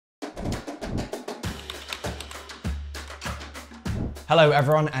Hello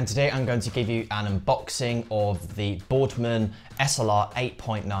everyone, and today I'm going to give you an unboxing of the Boardman SLR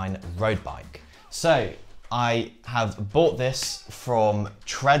 8.9 road bike. So I have bought this from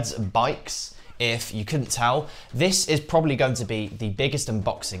Treads Bikes. If you couldn't tell, this is probably going to be the biggest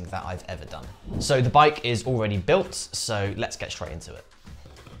unboxing that I've ever done. So the bike is already built, so let's get straight into it.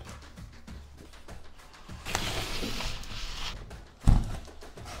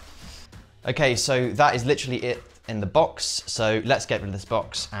 Okay, so that is literally it in the box. So let's get rid of this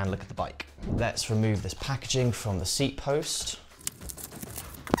box and look at the bike. Let's remove this packaging from the seat post.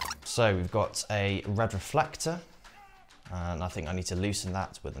 So we've got a red reflector, and I think I need to loosen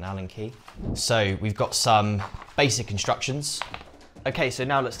that with an Allen key. So we've got some basic instructions. Okay, so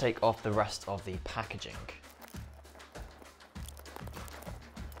now let's take off the rest of the packaging.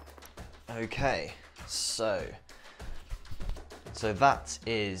 Okay, so that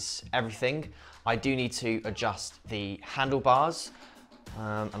is everything. I do need to adjust the handlebars,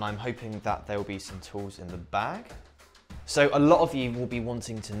 and I'm hoping that there will be some tools in the bag. So a lot of you will be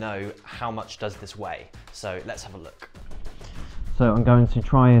wanting to know how much does this weigh. So let's have a look. So I'm going to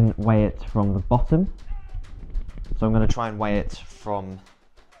try and weigh it from the bottom. So I'm going to try and weigh it from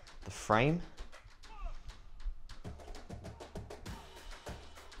the frame.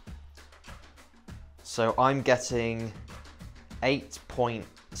 So I'm getting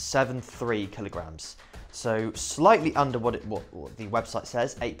 8.73 kilograms. So slightly under what the website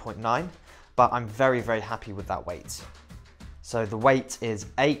says, 8.9, but I'm very, very happy with that weight. So the weight is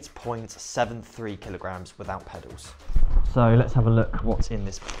 8.73 kilograms without pedals. So let's have a look what's in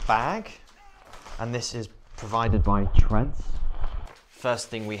this bag. And this is provided by Treads. First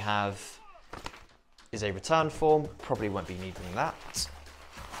thing we have is a return form. Probably won't be needing that.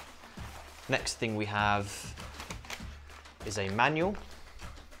 Next thing we have is a manual.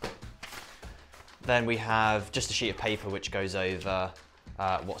 Then we have just a sheet of paper which goes over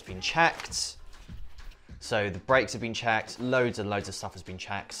what's been checked. So the brakes have been checked, loads and loads of stuff has been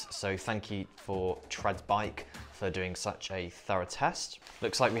checked. So thank you for Treads Bike for doing such a thorough test.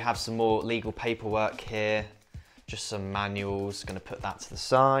 Looks like we have some more legal paperwork here, just some manuals, gonna put that to the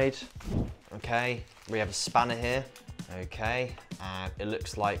side. Okay, we have a spanner here. Okay, and it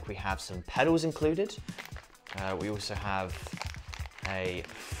looks like we have some pedals included. We also have a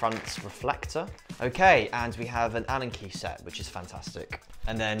front reflector. Okay, and we have an Allen key set, which is fantastic.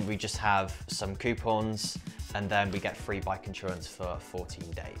 And then we just have some coupons, and then we get free bike insurance for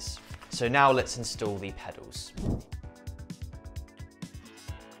 14 days. So now let's install the pedals.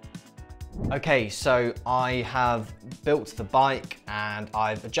 Okay, so I have built the bike and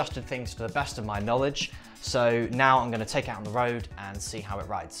I've adjusted things to the best of my knowledge. So now I'm going to take it out on the road and see how it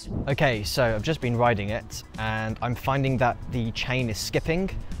rides. Okay, so I've just been riding it and I'm finding that the chain is skipping.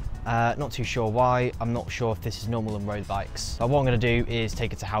 Not too sure why. I'm not sure if this is normal on road bikes. But what I'm going to do is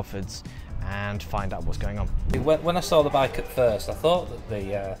take it to Halfords and find out what's going on. When I saw the bike at first, I thought that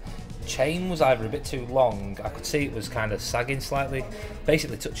the chain was either a bit too long. I could see it was kind of sagging slightly,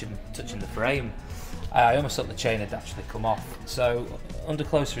 basically touching the frame. I almost thought the chain had actually come off. So under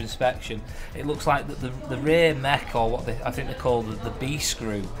closer inspection, it looks like that the rear mech, or what I think they call the B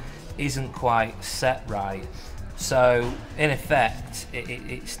screw, isn't quite set right. So in effect,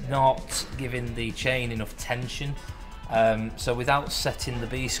 it's not giving the chain enough tension. So without setting the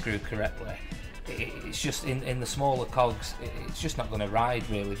B screw correctly, it's just in the smaller cogs, it's just not going to ride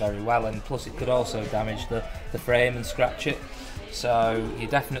really very well, and plus it could also damage the frame and scratch it. So you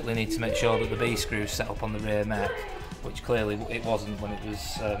definitely need to make sure that the B screw is set up on the rear mech, which clearly it wasn't when it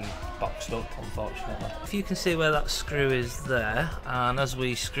was boxed up, unfortunately. If you can see where that screw is there, and as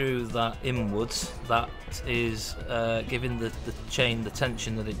we screw that inwards, that is giving the chain the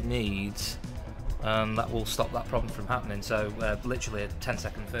tension that it needs, and that will stop that problem from happening. So literally a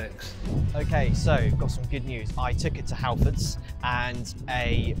 10-second fix. Okay, so got some good news. I took it to Halfords and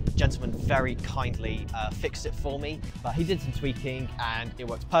a gentleman very kindly fixed it for me, but he did some tweaking and it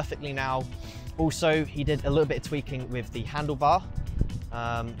works perfectly now. Also, he did a little bit of tweaking with the handlebar.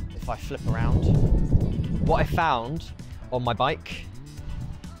 If I flip around, what I found on my bike,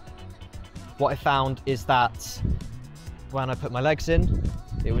 is that when I put my legs in,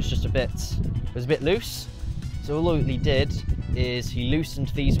 it was a bit loose. So all he did is he loosened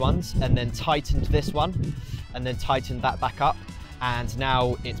these ones and then tightened this one and then tightened that back up, and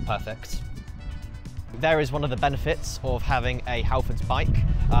now it's perfect. There is one of the benefits of having a Halfords bike.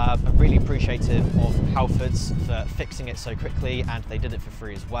 I'm really appreciative of Halfords for fixing it so quickly, and they did it for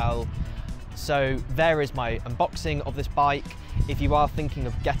free as well. So there is my unboxing of this bike. If you are thinking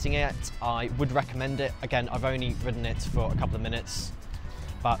of getting it, I would recommend it. Again, I've only ridden it for a couple of minutes,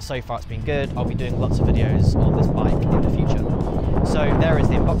 but so far it's been good. I'll be doing lots of videos on this bike in the future. So So there is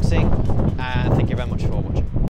the unboxing, and thank you very much for watching.